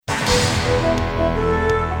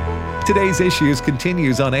Today's Issues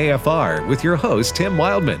continues on AFR with your host, Tim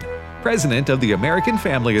Wildman, President of the American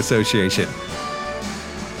Family Association.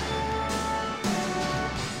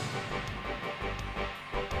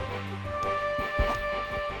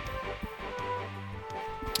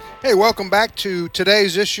 Hey, welcome back to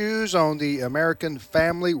Today's Issues on the American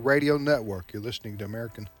Family Radio Network. You're listening to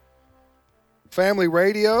American Family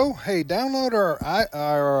Radio. Hey, download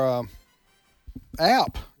our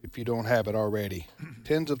app if you don't have it already.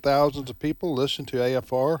 Tens of thousands of people listen to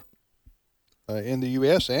AFR in the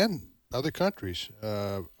U.S. and other countries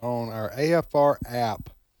on our AFR app.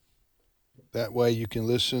 That way you can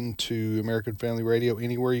listen to American Family Radio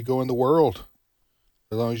anywhere you go in the world,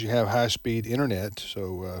 as long as you have high-speed internet.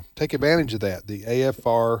 So take advantage of that. The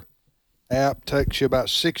AFR app takes you about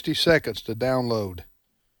 60 seconds to download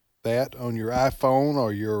that on your iPhone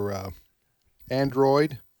or your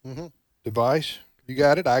Android device. You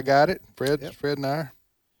got it. I got it. Fred and I.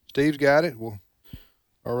 Steve's got it. Well,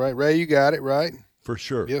 all right. Ray, you got it, right? For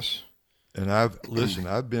sure. Yes. And I've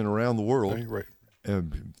been around the world, Right.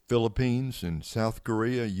 Philippines and South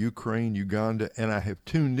Korea, Ukraine, Uganda, and I have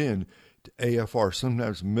tuned in to AFR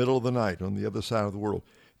sometimes middle of the night on the other side of the world.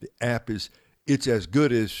 The app it's as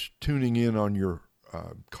good as tuning in on your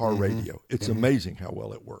car radio. It's amazing how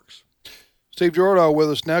well it works. Steve Jordahl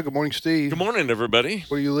with us now. Good morning, Steve. Good morning, everybody.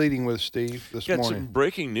 What are you leading with, Steve, this Got morning? some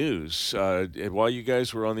breaking news. While you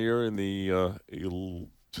guys were on the air in the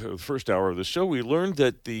first hour of the show, we learned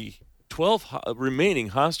that the 12 remaining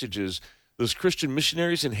hostages, those Christian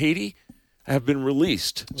missionaries in Haiti, have been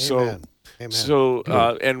released. Amen. So,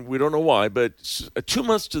 and we don't know why, but 2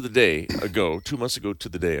 months to the day ago, 2 months ago to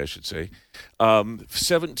the day, I should say,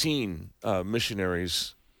 17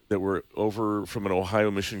 missionaries that were over from an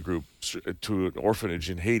Ohio mission group to an orphanage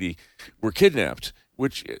in Haiti were kidnapped,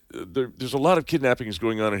 which there's a lot of kidnappings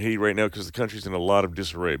going on in Haiti right now because the country's in a lot of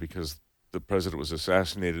disarray because the president was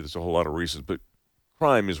assassinated. There's a whole lot of reasons, but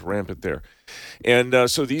crime is rampant there.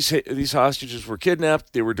 And so these hostages were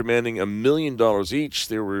kidnapped. They were demanding $1 million each.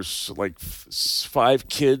 There was like 5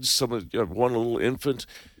 kids, one little infant,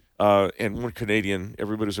 and one Canadian.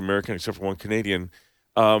 Everybody was American except for one Canadian.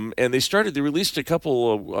 And they released a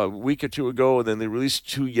couple a week or two ago, and then they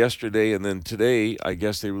released 2 yesterday, and then today, I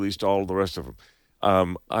guess they released all the rest of them.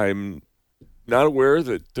 I'm not aware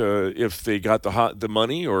that if they got the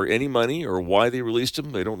money or any money or why they released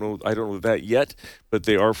them. I don't know that yet, but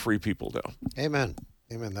they are free people now. Amen.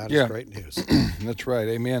 That is great news. That's right.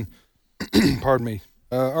 Amen. Pardon me.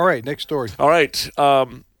 All right, next story. All right.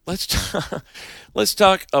 Let's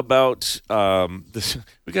talk about this.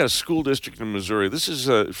 We got a school district in Missouri. This is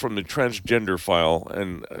from the transgender file,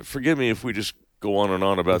 and forgive me if we just go on and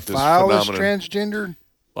on about this phenomenon. File is transgendered?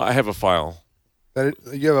 Well, I have a file.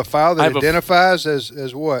 You have a file that identifies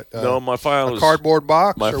as what? No, my file is a cardboard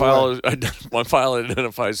box. My file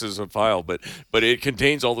identifies as a file, but it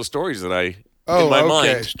contains all the stories that I in my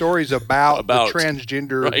mind. Stories about the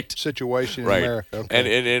transgender situation in America.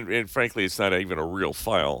 Okay. And frankly, it's not even a real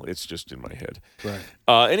file. It's just in my head. Right.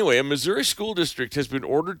 Anyway, a Missouri school district has been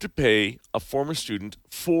ordered to pay a former student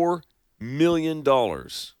 $4 million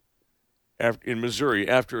in Missouri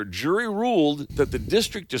after a jury ruled that the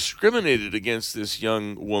district discriminated against this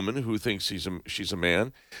young woman who thinks she's a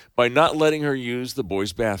man by not letting her use the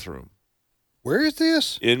boys' bathroom. Where is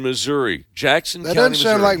this? In Missouri, Jackson County, That doesn't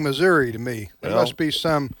sound Missouri. like Missouri to me. There must be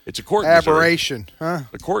some it's a court aberration, Missouri.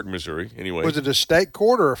 A court in Missouri, anyway. Was it a state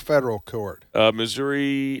court or a federal court?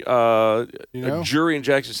 Missouri, a jury in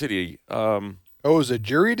Jackson City. It was a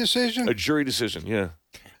jury decision? A jury decision, yeah.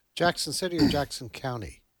 Jackson City or Jackson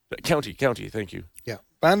County? County, thank you. Yeah.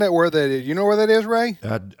 Find out where that is. You know where that is, Ray?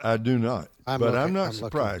 I do not. I'm not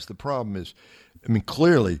surprised. The problem is,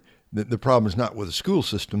 clearly the problem is not with the school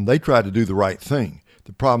system. They try to do the right thing.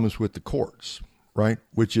 The problem is with the courts, right?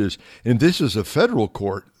 Which is, and this is a federal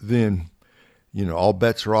court, then, all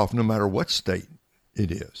bets are off no matter what state it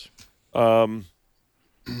is.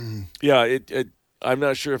 Yeah, I'm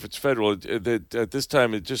not sure if it's federal. At this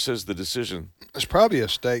time, it just says the decision. It's probably a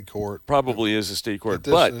state court. Probably is a state court,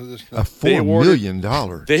 but a $4 million.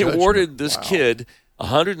 They awarded this kid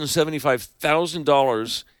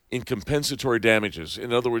 $175,000 in compensatory damages.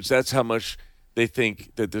 In other words, that's how much they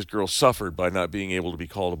think that this girl suffered by not being able to be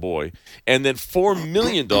called a boy, and then $4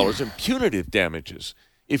 million in punitive damages.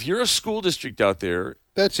 If you're a school district out there,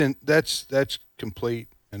 that's complete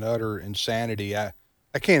and utter insanity. I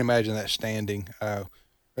can't imagine that standing.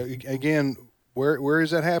 Again, where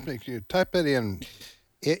is that happening? Can you type that in?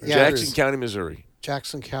 Jackson County, Missouri.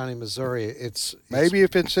 Jackson County, Missouri. It's maybe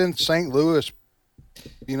if it's in St. Louis,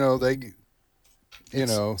 they.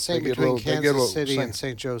 Same between Kansas City and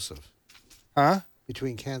St. Joseph. Huh?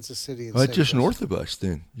 Between Kansas City and That's just Louis. north of us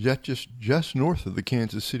then. Just north of the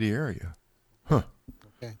Kansas City area. Huh.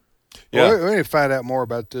 Okay. Yeah. Well, we need to find out more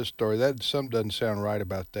about this story. Something doesn't sound right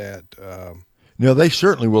about that. Now, they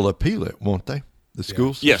certainly will appeal it, won't they? The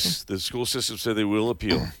school system? Yes, the school system said they will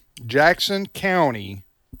appeal. Jackson County,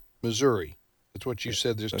 Missouri. That's what you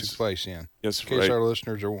said this took place in. Yes, in case right. our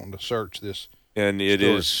listeners are wanting to search this. And it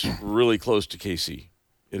story. is really close to KC.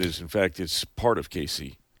 It is, in fact, it's part of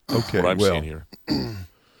KC. Okay, What I'm well, seeing here.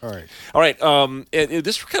 All right. All right. And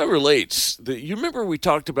this kind of relates. You remember we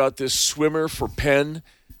talked about this swimmer for Penn,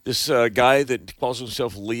 this guy that calls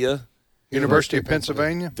himself Leah? University of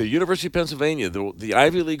Pennsylvania. The University of Pennsylvania, the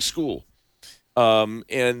Ivy League school.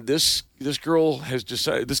 And this girl has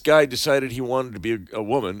decided. This guy decided he wanted to be a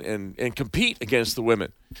woman and compete against the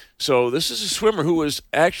women. So this is a swimmer who was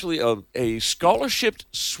actually a scholarship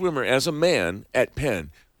swimmer as a man at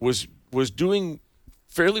Penn. Was doing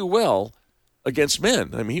fairly well against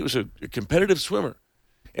men. I mean, he was a competitive swimmer,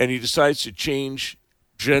 and he decides to change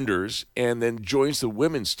genders and then joins the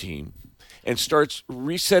women's team and starts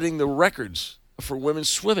resetting the records for women's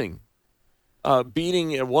swimming.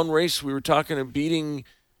 Beating in one race, we were talking of beating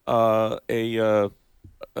hit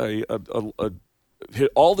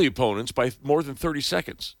all the opponents by more than 30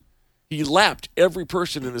 seconds. He lapped every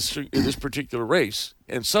person in this particular race,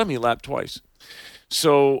 and some he lapped twice.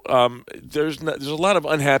 So there's a lot of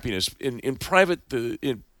unhappiness in private. The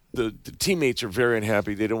teammates are very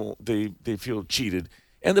unhappy. They feel cheated,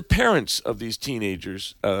 and the parents of these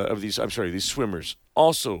teenagers these swimmers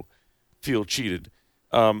also feel cheated.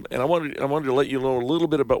 And I wanted to let you know a little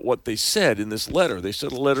bit about what they said in this letter. They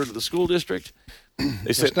sent a letter to the school district.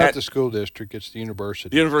 They said It's not the school district; it's the university.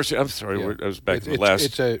 The university. I'm sorry, Yeah. I was back to the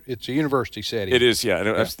last. It's a university setting. It is,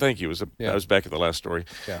 yeah. Thank you. I was back at the last story.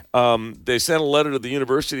 Yeah. They sent a letter to the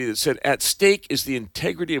university that said, "At stake is the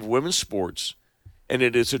integrity of women's sports, and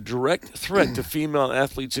it is a direct threat to female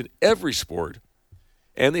athletes in every sport."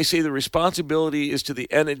 And they say the responsibility is to the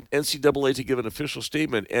NCAA to give an official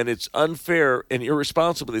statement, and it's unfair and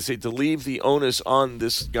irresponsible, they say, to leave the onus on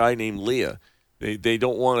this guy named Leah. They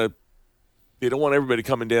don't want everybody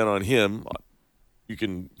coming down on him. You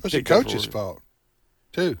can It's the coach's fault,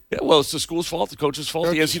 too. Yeah, well, it's the school's fault, the coach's fault,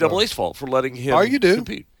 Coach's the NCAA's fault for letting him All you do,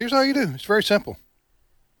 compete. here's all you do. It's very simple.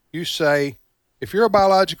 You say, if you're a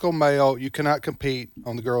biological male, you cannot compete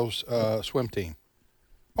on the girls' swim team,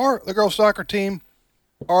 or the girls' soccer team,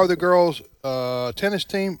 or the girls' tennis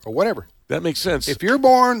team, or whatever. That makes sense. If you're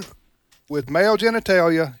born with male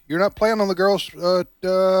genitalia, you're not playing on the girls'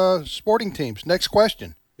 sporting teams. Next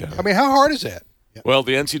question. Yeah. I mean, how hard is that? Well,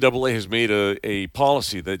 the NCAA has made a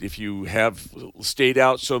policy that if you have stayed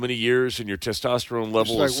out so many years and your testosterone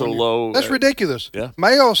level Like is so when low. That's ridiculous. Yeah.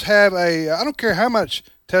 Males have I don't care how much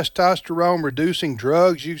testosterone reducing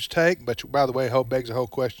drugs you take, but by the way, begs the whole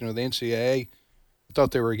question of the NCAA. I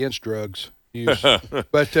thought they were against drugs use.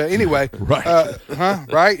 But anyway. Right.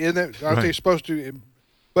 Right? Aren't they supposed to?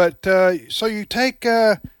 But so you take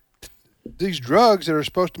these drugs that are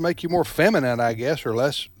supposed to make you more feminine, I guess, or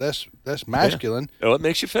less masculine. Yeah. Well, it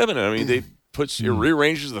makes you feminine. I mean, it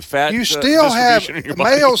rearranges the fat. You still have distribution in your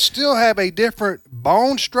body. males still have a different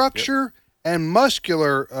bone structure and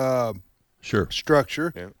muscular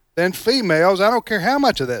structure than females. I don't care how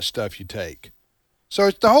much of that stuff you take.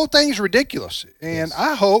 So the whole thing's ridiculous. And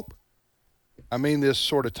I hope, I mean this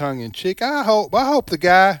sort of tongue in cheek, I hope the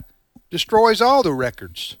guy destroys all the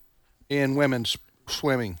records in women's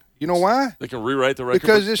swimming. You know why? They can rewrite the record.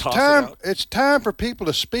 Because it's time for people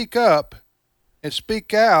to speak up and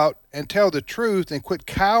speak out and tell the truth and quit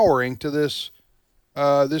cowering to this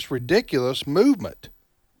ridiculous movement.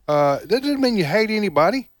 That doesn't mean you hate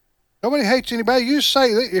anybody. Nobody hates anybody. You just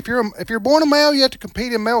say if you're born a male, you have to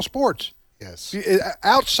compete in male sports. Yes.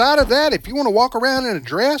 Outside of that, if you want to walk around in a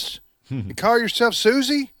dress and call yourself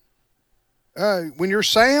Susie when you're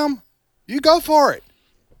Sam, you go for it.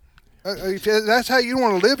 If that's how you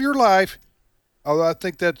want to live your life, although I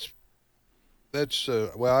think that's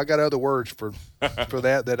well, I got other words for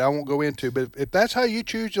that I won't go into. But if that's how you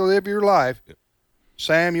choose to live your life,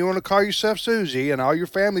 Sam, you want to call yourself Susie, and all your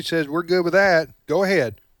family says we're good with that, go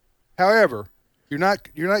ahead. However, you're not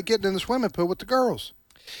getting in the swimming pool with the girls.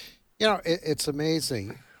 You know, it's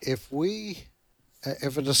amazing. If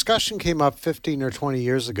a discussion came up 15 or 20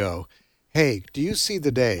 years ago, hey, do you see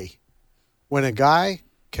the day when a guy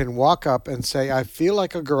can walk up and say, I feel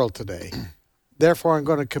like a girl today, therefore I'm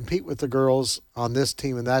going to compete with the girls on this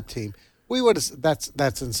team and that team?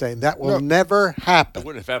 That's insane. That will never happen. It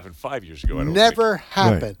wouldn't have happened 5 years ago. I don't never think.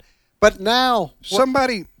 happen. Right. But now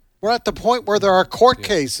we're at the point where there are court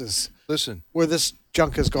cases. Listen, where this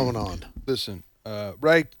junk is going on. Listen,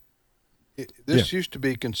 Ray, This used to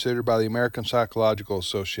be considered by the American Psychological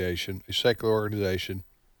Association, a secular organization,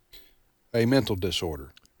 a mental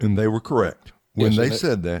disorder. And they were correct. When they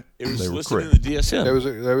said that, it was they were listed correct. in the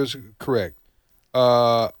DSM. That was correct.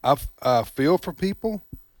 I feel for people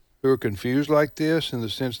who are confused like this, in the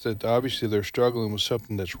sense that obviously they're struggling with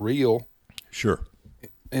something that's real. Sure.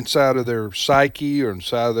 Inside of their psyche or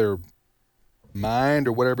inside of their mind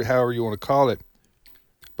or whatever, however you want to call it.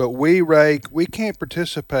 But we can't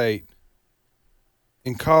participate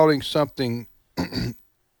in calling something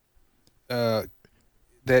that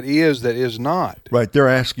is not. Right. They're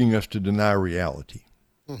asking us to deny reality,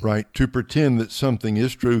 right? To pretend that something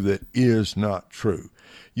is true that is not true.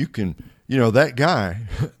 You can, that guy,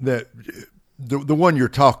 that the one you're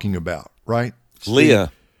talking about, right?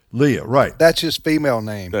 Leah, right. That's his female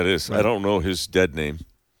name. That is. Right. I don't know his dead name.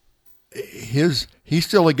 He's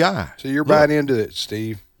still a guy. So you're buying into it,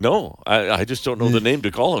 Steve. No, I just don't know the name to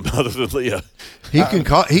call him other than Leah. He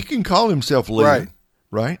can call himself Leah.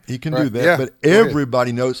 Right? He can do that. Yeah, but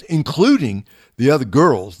everybody knows, including the other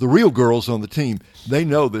girls, the real girls on the team, they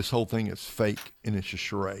know this whole thing is fake and it's a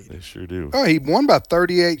charade. They sure do. Oh, he won by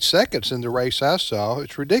 38 seconds in the race I saw.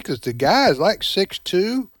 It's ridiculous. The guy is like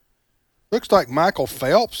 6'2", looks like Michael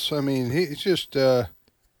Phelps. I mean, he's just, By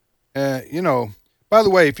the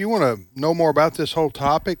way, if you want to know more about this whole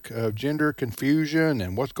topic of gender confusion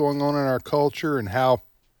and what's going on in our culture and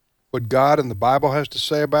what God and the Bible has to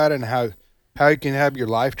say about it and how you can have your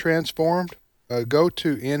life transformed, go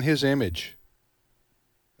to In His Image.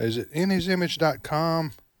 Is it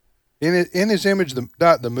inhisimage.com? In His Image,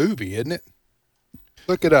 the movie, isn't it?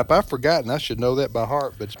 Look it up. I've forgotten. I should know that by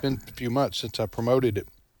heart, but it's been a few months since I promoted it.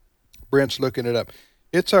 Brent's looking it up.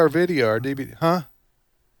 It's our video, our DVD. Huh?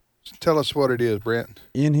 Tell us what it is, Brent.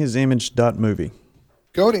 inhisimage.movie.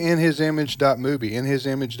 Go to inhisimage.movie.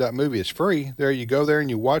 Inhisimage.movie. It's free. There you go there and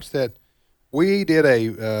you watch that. We did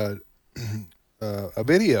a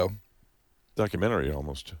video. Documentary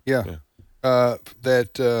almost. Yeah.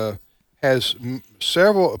 That has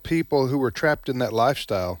several people who were trapped in that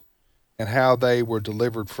lifestyle and how they were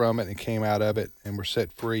delivered from it and came out of it and were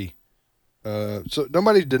set free. So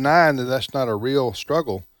nobody's denying that that's not a real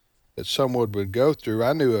struggle that someone would go through.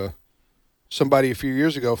 I knew somebody a few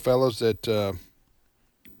years ago, fellas, that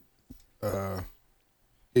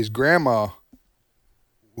his grandma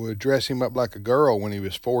would dress him up like a girl when he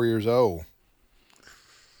was 4 years old,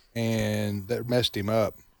 and that messed him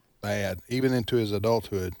up bad, even into his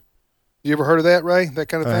adulthood. You ever heard of that, Ray? That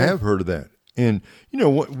kind of thing? I have heard of that. And,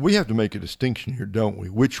 we have to make a distinction here, don't we?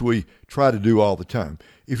 Which we try to do all the time.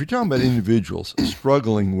 If you're talking about individuals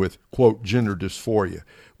struggling with, quote, gender dysphoria,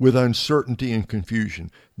 with uncertainty and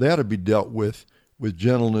confusion, they ought to be dealt with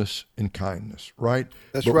gentleness and kindness, right?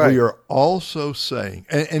 That's but right. We are also saying,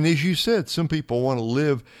 and as you said, some people want to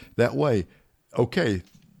live that way. Okay,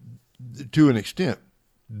 to an extent,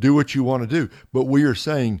 do what you want to do. But we are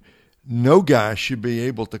saying no guy should be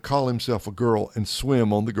able to call himself a girl and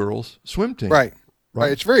swim on the girls' swim team. Right.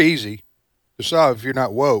 It's very easy to solve if you're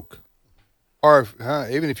not woke. Or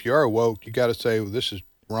even if you are woke, you got to say, well, this is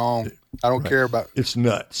wrong. I don't care about it. It's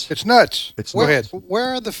nuts. It's nuts. Go ahead.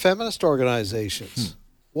 Where are the feminist organizations?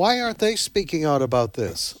 Why aren't they speaking out about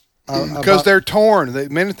this? Because they're torn. The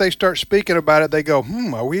minute they start speaking about it, they go,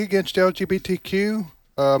 are we against LGBTQ?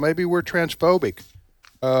 Maybe we're transphobic.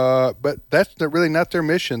 But that's really not their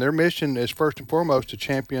mission. Their mission is first and foremost to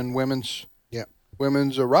champion women's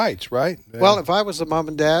rights, right? Well, if I was a mom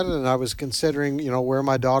and dad and I was considering, where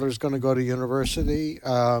my daughter's going to go to university,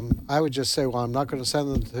 I would just say, well, I'm not going to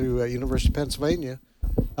send them to University of Pennsylvania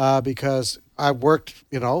because I worked,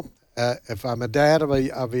 if I'm a dad of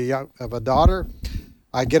a daughter,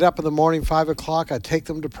 I get up in the morning, 5 o'clock, I take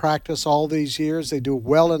them to practice all these years. They do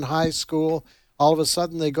well in high school. All of a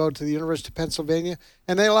sudden, they go to the University of Pennsylvania,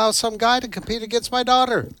 and they allow some guy to compete against my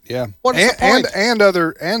daughter. Yeah, what is the point? And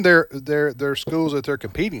their schools that they're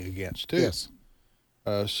competing against too. Yes.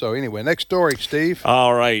 So anyway, next story, Steve.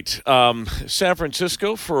 All right, San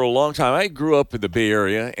Francisco for a long time. I grew up in the Bay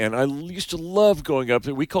Area, and I used to love going up.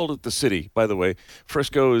 We called it the city, by the way.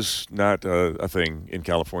 Frisco is not a thing in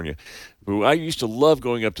California. I used to love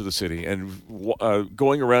going up to the city and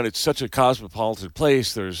going around. It's such a cosmopolitan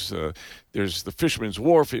place. There's the Fisherman's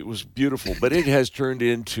Wharf. It was beautiful, but it has turned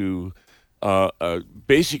into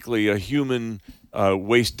basically a human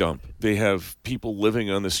waste dump. They have people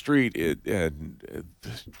living on the street and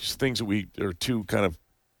just things that are too kind of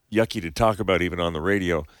yucky to talk about even on the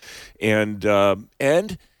radio. And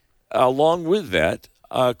along with that,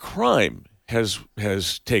 crime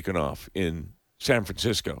has taken off in San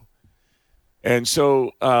Francisco. And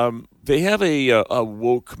so they have a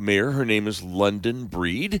woke mayor. Her name is London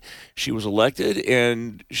Breed. She was elected,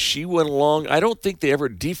 and she went along. I don't think they ever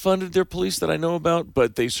defunded their police that I know about,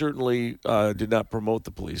 but they certainly did not promote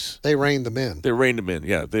the police. They reined them in. They reined them in,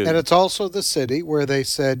 yeah. And it's also the city where they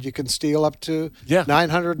said you can steal up to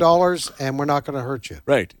 $900, and we're not going to hurt you.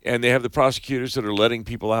 Right, and they have the prosecutors that are letting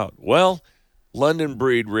people out. Well, London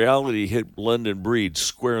Breed, reality hit London Breed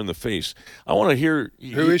square in the face. I want to hear...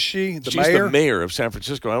 Who is she? She's the mayor of San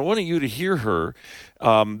Francisco. I want you to hear her.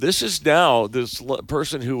 This is now this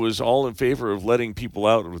person who was all in favor of letting people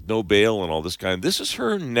out with no bail and all this kind. This is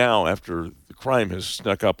her now after the crime has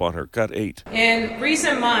snuck up on her. Cut 8. In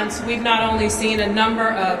recent months, we've not only seen a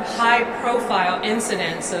number of high-profile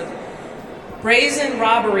incidents of brazen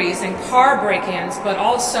robberies and car break-ins, but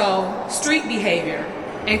also street behavior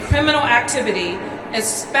and criminal activity,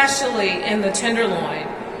 especially in the Tenderloin,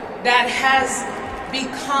 that has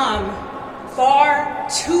become far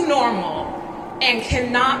too normal and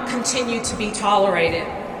cannot continue to be tolerated.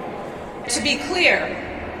 To be clear,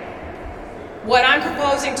 what I'm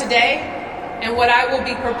proposing today and what I will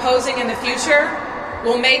be proposing in the future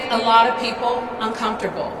will make a lot of people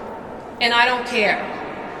uncomfortable, and I don't care.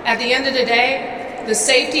 At the end of the day, the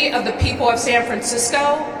safety of the people of San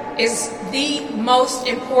Francisco is the most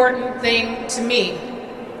important thing to me.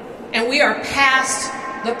 And we are past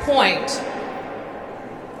the point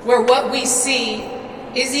where what we see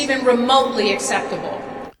is even remotely acceptable.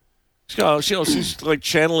 She's like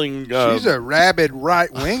channeling... she's a rabid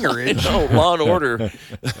right-winger, isn't she? Law and Order.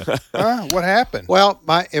 Huh? What happened? Well,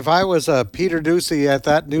 if I was Peter Doocy at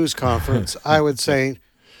that news conference, I would say...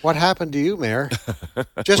 What happened to you, Mayor?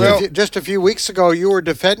 Just a few weeks ago, you were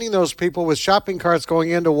defending those people with shopping carts going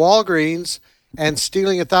into Walgreens and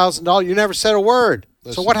stealing $1,000. You never said a word.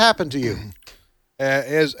 Listen, so what happened to you?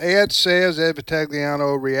 As Ed says, Ed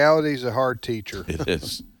Vitagliano, reality is a hard teacher. It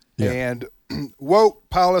is. Yeah. And woke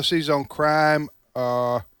policies on crime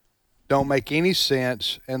don't make any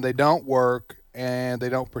sense, and they don't work, and they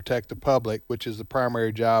don't protect the public, which is the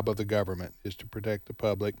primary job of the government, is to protect the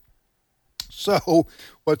public. So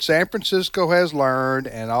what San Francisco has learned,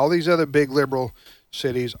 and all these other big liberal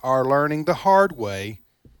cities are learning the hard way,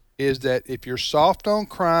 is that if you're soft on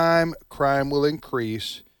crime, crime will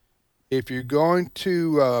increase. If you're going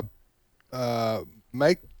to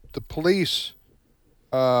make the police,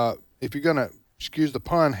 if you're going to, excuse the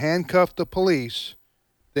pun, handcuff the police,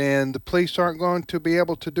 then the police aren't going to be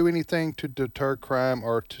able to do anything to deter crime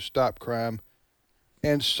or to stop crime.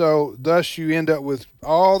 And so, thus, you end up with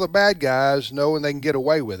all the bad guys knowing they can get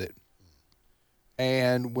away with it.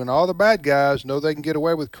 And when all the bad guys know they can get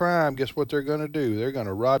away with crime, guess what they're going to do? They're going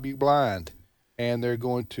to rob you blind. And they're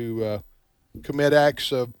going to commit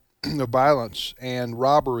acts of violence and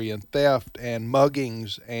robbery and theft and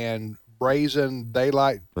muggings and brazen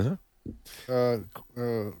daylight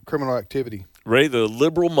criminal activity. Ray, the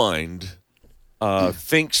liberal mind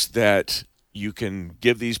thinks that you can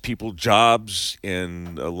give these people jobs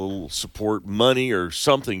and a little support money or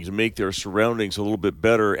something to make their surroundings a little bit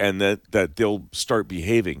better, and that they'll start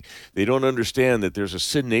behaving. They don't understand that there's a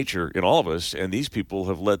sin nature in all of us, and these people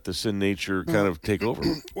have let the sin nature kind of take over.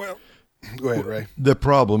 Well, go ahead, Ray. The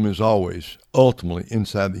problem is always ultimately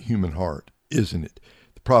inside the human heart, isn't it?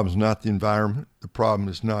 The problem is not the environment. The problem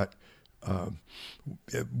is not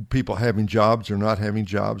people having jobs or not having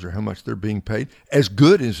jobs or how much they're being paid. As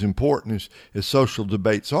good as important as social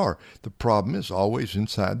debates are, the problem is always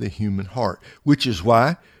inside the human heart, which is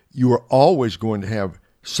why you are always going to have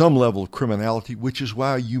some level of criminality, which is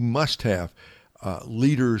why you must have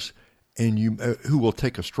leaders and who will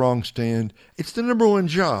take a strong stand. It's the number one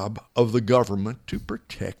job of the government to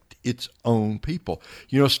protect its own people.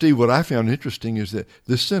 You know, Steve, what I found interesting is that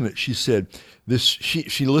the Senate, she said this.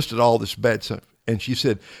 She listed all this bad stuff, and she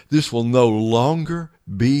said this will no longer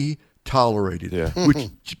be tolerated. Yeah.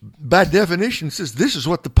 Which, by definition, says this is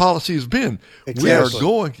what the policy has been. Exactly.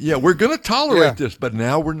 We're going to tolerate this, but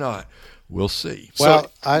now we're not. We'll see.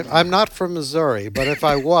 Well, I'm not from Missouri, but if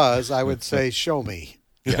I was, I would say, show me.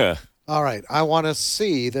 Yeah. All right, I want to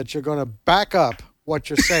see that you're going to back up what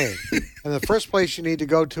you're saying. And the first place you need to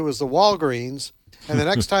go to is the Walgreens. And the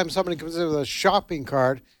next time somebody comes in with a shopping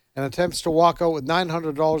cart and attempts to walk out with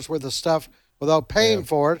 $900 worth of stuff without paying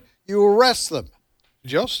for it, you arrest them.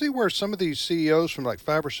 Did y'all see where some of these CEOs from like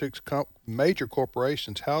 5 or 6 major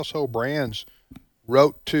corporations, household brands,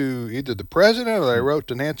 wrote to either the president or they wrote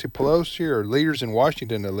to Nancy Pelosi or leaders in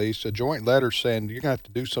Washington at least, a joint letter saying you're going to have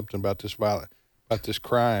to do something about this this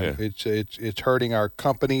crime. Yeah. It's hurting our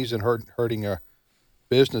companies and hurting our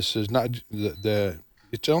businesses. Not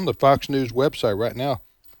it's on the Fox News website right now.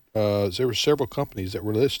 There were several companies that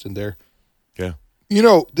were listed there Yeah. You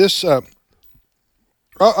know, this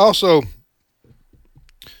also,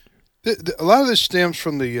 a lot of this stems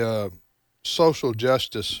from the social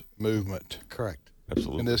justice movement. Correct.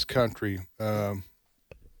 Absolutely. In this country.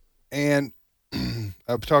 And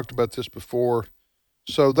I've talked about this before.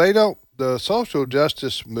 So the social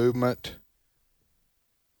justice movement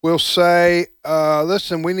will say,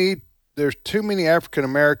 listen, there's too many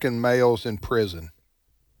African-American males in prison.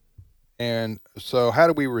 And so how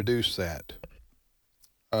do we reduce that?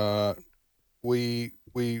 We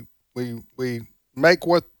make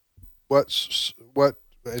what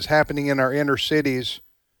is happening in our inner cities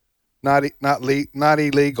not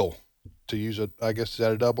illegal, to use I guess, is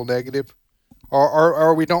that a double negative?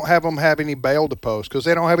 Or we don't have them have any bail to post because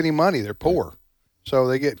they don't have any money. They're poor. So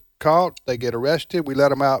they get caught, they get arrested. We let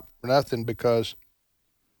them out for nothing because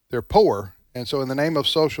they're poor. And so in the name of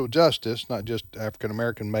social justice, not just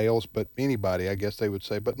African-American males, but anybody, I guess they would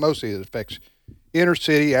say, but mostly it affects inner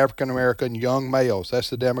city African-American young males. That's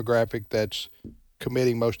the demographic that's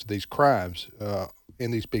committing most of these crimes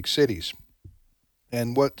in these big cities.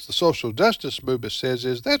 And what the social justice movement says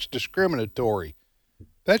is that's discriminatory.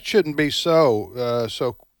 That shouldn't be so.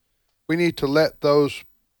 So we need to let those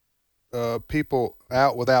people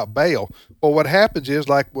out without bail. Well, what happens is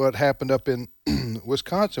like what happened up in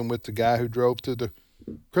Wisconsin with the guy who drove through the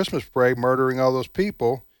Christmas parade murdering all those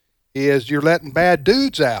people, is you're letting bad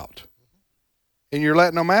dudes out. And you're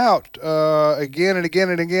letting them out again and again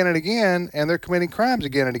and again and again, and they're committing crimes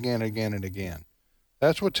again and again and again and again.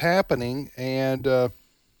 That's what's happening, and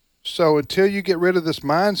so until you get rid of this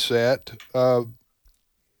mindset of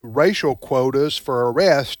racial quotas for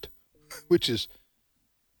arrest, which is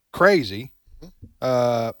crazy,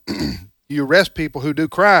 you arrest people who do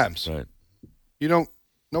crimes. Right. You don't.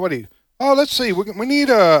 Nobody. Oh, let's see. We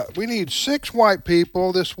need 6 white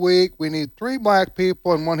people this week. We need 3 black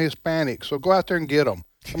people and 1 Hispanic. So go out there and get them.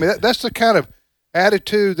 I mean, that's the kind of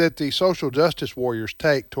attitude that the social justice warriors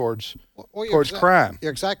take towards crime.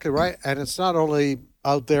 You're exactly right. And it's not only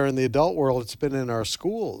out there in the adult world, it's been in our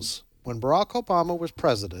schools. When Barack Obama was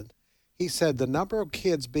president, he said the number of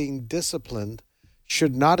kids being disciplined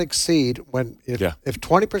should not exceed if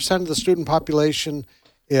 20% of the student population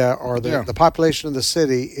or the population of the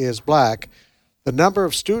city is black, the number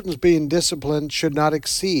of students being disciplined should not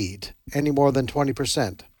exceed any more than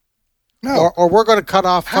 20%. No. Or we're going to cut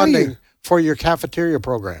off funding for your cafeteria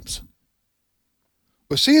programs.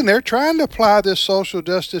 Well, see, and they're trying to apply this social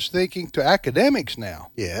justice thinking to academics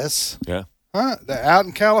now. Yes. Yeah. They're out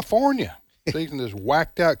in California. Speaking of this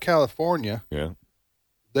whacked out California. Yeah.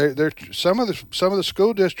 They're some of the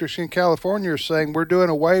school districts in California are saying we're doing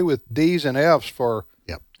away with D's and F's for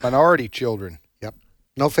minority children. Yep.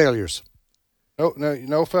 No failures.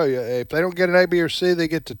 No failure. If they don't get an A, B, or C, they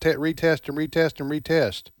get to retest and retest and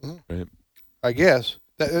retest. Right. I guess.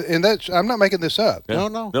 And that's, I'm not making this up. Yeah.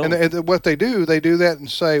 No. And what they do that and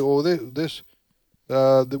say, well,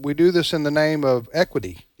 we do this in the name of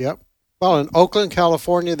equity. Yep. Well, in Oakland,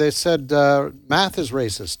 California, they said math is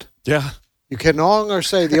racist. Yeah. You can no longer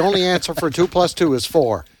say the only answer for 2 + 2 is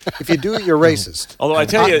 4. If you do it, you're racist. Although I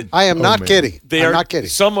tell you, I am not kidding. I'm not kidding.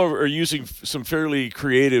 Some are using some fairly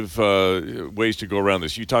creative ways to go around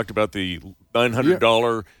this. You talked about the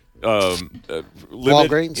 $900 limit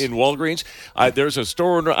Walgreens. in Walgreens. There's a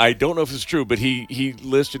store owner, I don't know if it's true, but he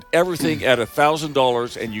listed everything at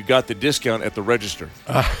 $1,000, and you got the discount at the register.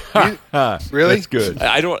 Really? That's good.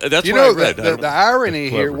 That's you what know, I read. the irony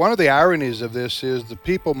here, one of the ironies of this is the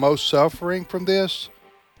people most suffering from this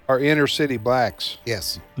are inner city blacks.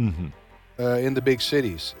 Yes. Mm-hmm. In the big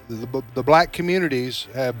cities. The black communities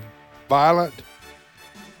have violence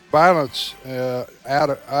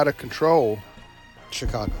out of control.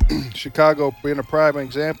 Chicago being a prime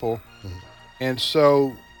example. Mm-hmm. And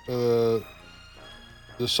so the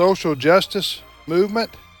social justice movement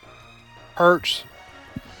hurts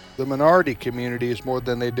the minority communities more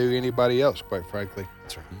than they do anybody else, quite frankly.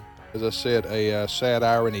 That's right. As I said, a sad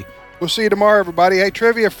irony. We'll see you tomorrow, everybody. Hey,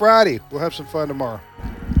 Trivia Friday. We'll have some fun tomorrow.